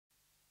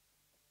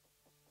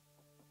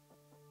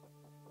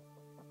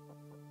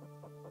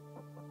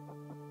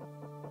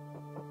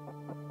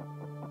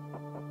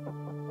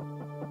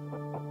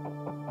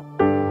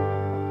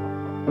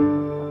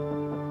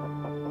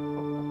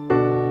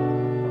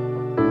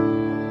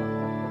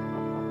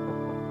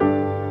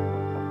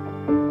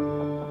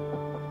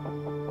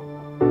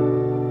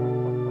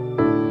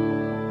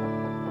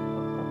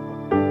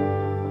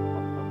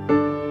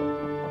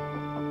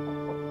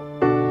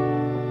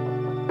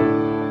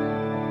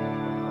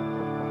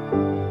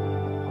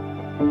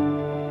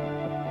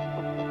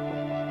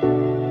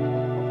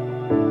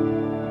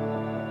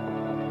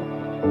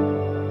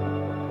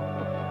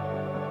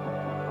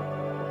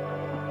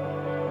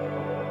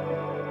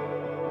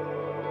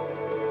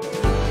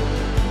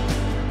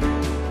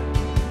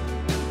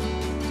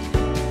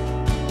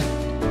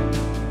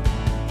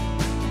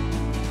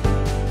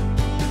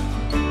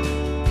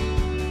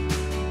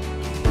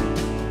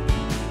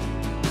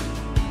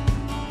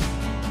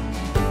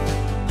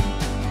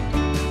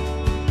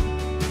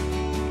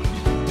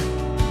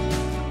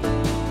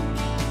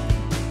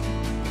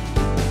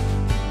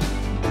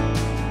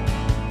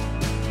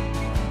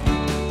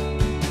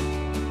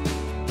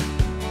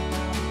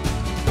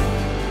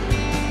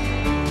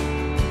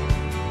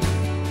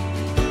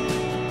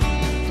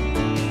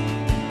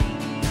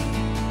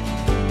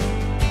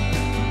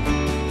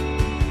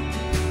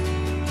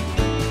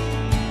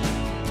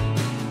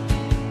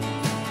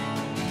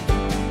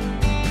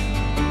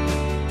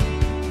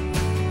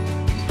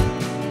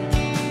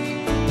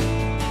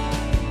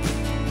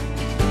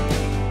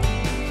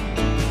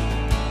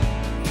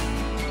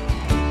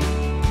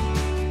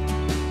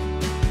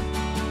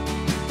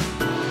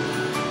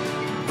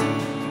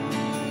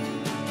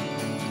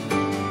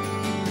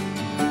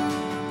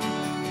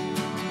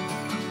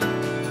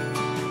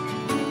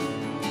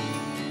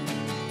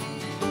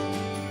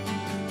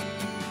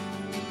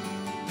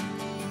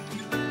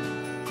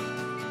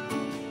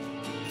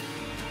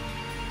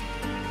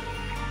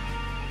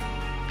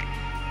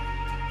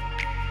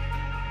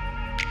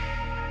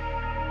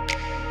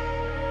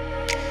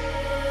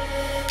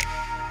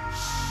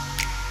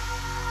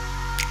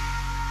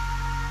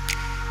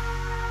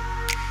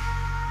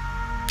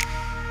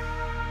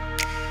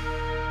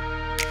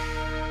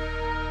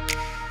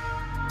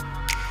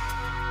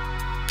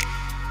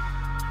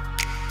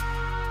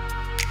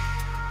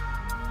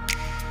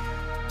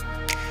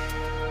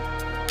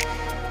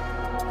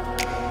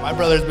My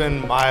brother's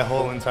been my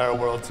whole entire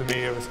world to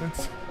me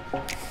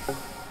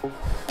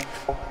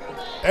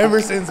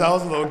ever since I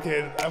was a little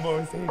kid. I've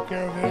always taken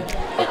care of him.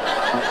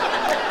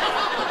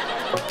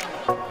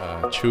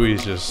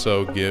 Chuy's just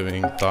so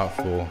giving,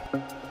 thoughtful.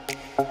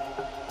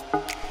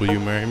 Will you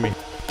marry me?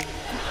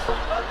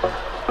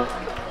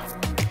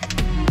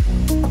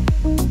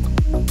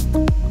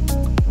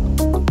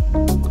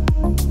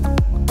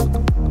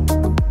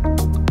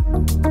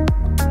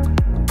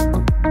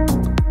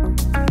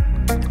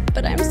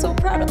 But I'm so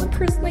proud of the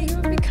person that you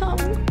have become.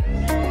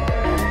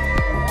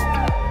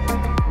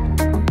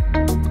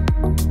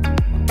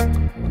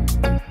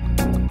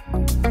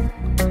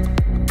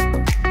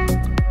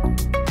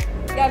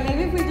 Yeah,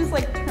 maybe if we just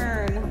like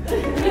turn.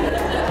 Can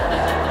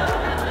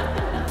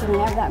I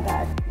have that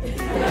back?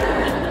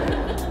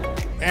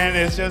 And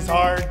it's just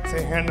hard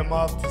to hand him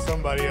off to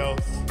somebody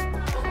else.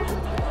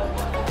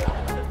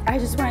 I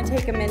just want to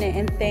take a minute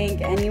and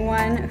thank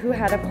anyone who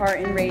had a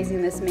part in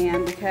raising this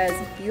man, because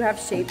you have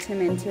shaped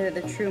him into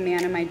the true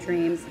man of my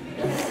dreams.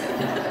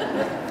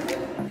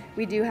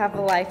 We do have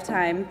a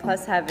lifetime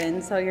plus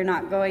heaven, so you're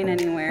not going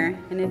anywhere.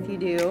 And if you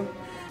do,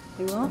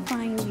 we will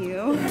find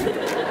you.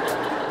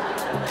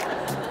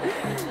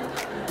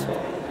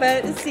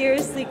 But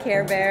seriously,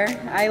 Care Bear,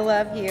 I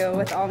love you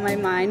with all my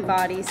mind,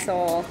 body,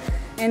 soul,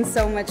 and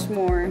so much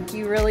more.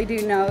 You really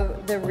do know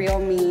the real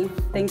me.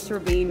 Thanks for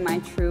being my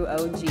true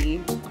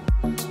OG.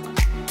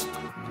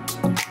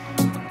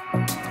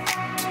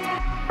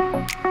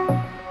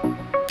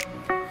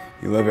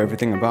 You love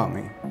everything about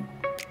me.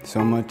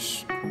 So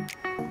much,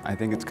 I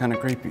think it's kind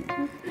of creepy.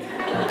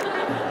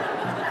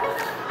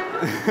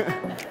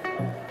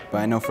 But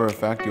I know for a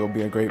fact you'll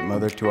be a great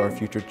mother to our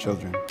future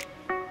children.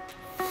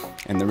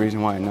 And the reason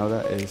why I know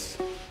that is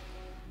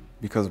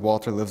because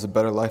Walter lives a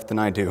better life than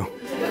I do.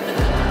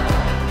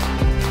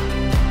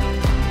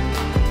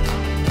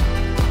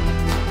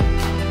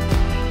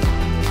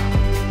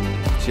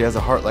 She has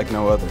a heart like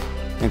no other.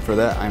 And for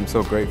that, I'm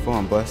so grateful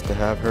and blessed to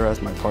have her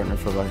as my partner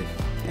for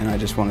life. And I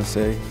just want to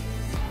say,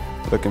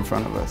 look in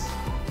front of us.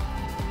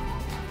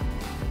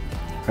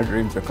 Our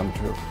dreams are come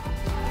true.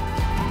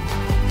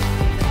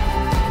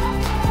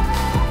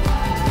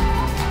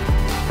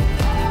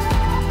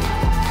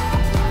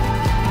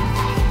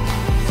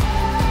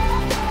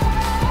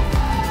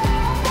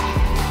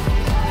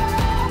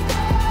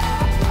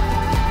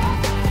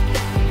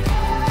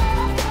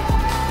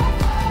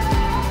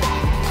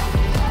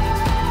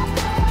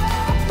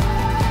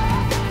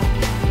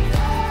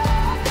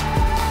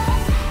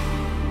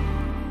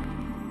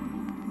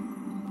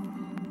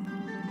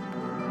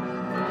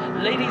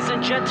 Ladies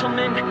and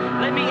gentlemen,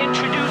 let me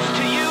introduce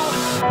to you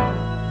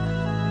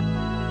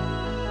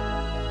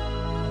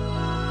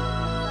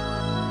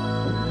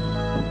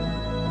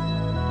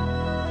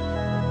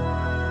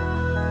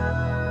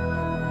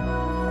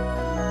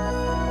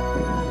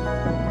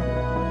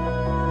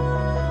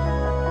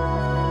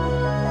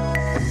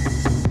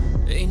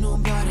ain't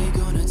nobody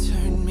gonna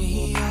turn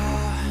me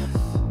off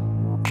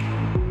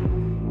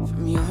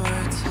from your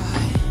touch.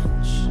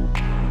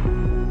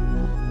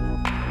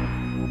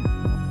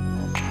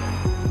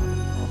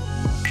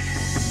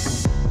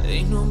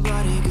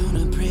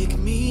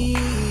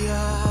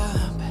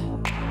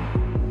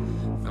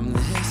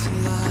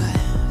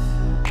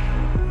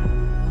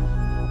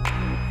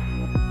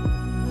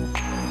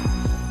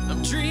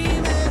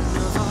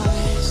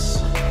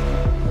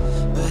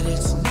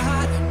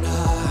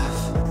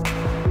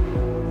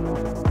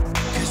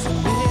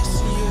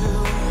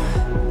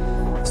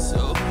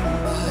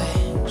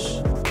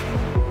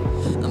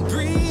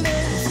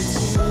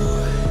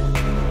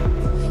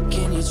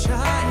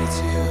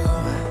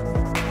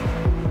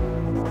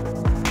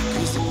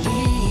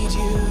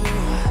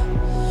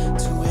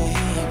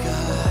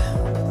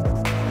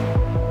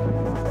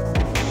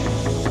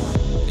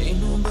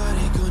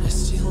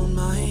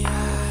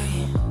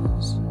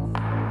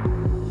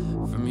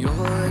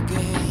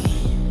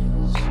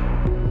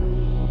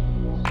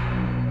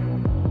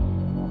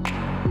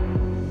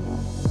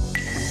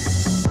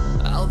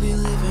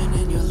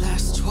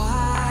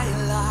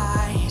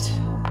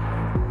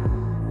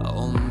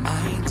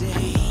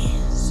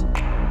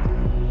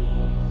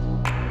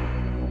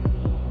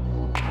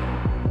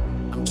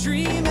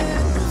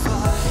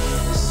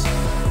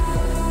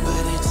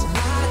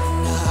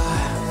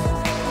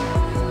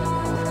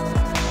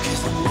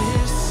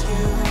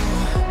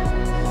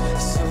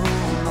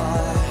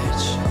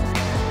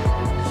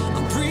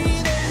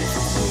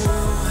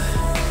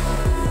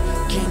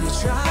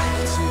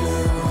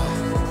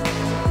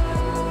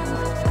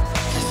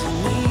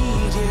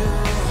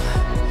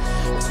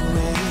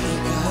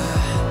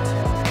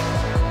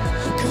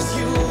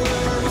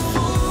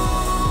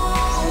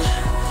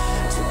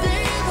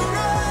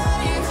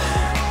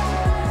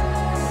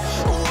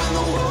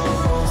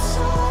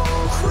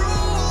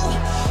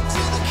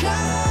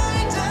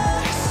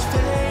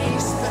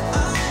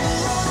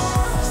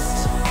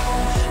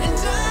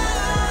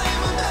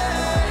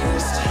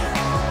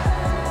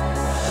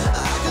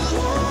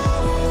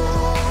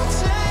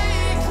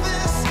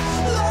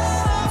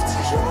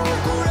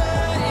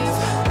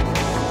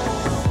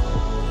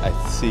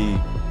 see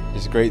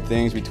just great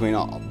things between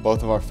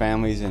both of our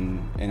families, and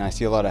I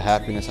see a lot of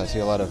happiness. I see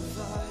a lot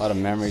of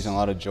memories and a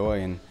lot of joy,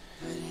 and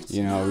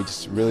you know, we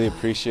just really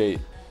appreciate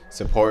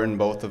supporting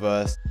both of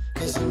us.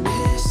 'Cause I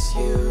miss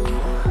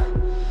you.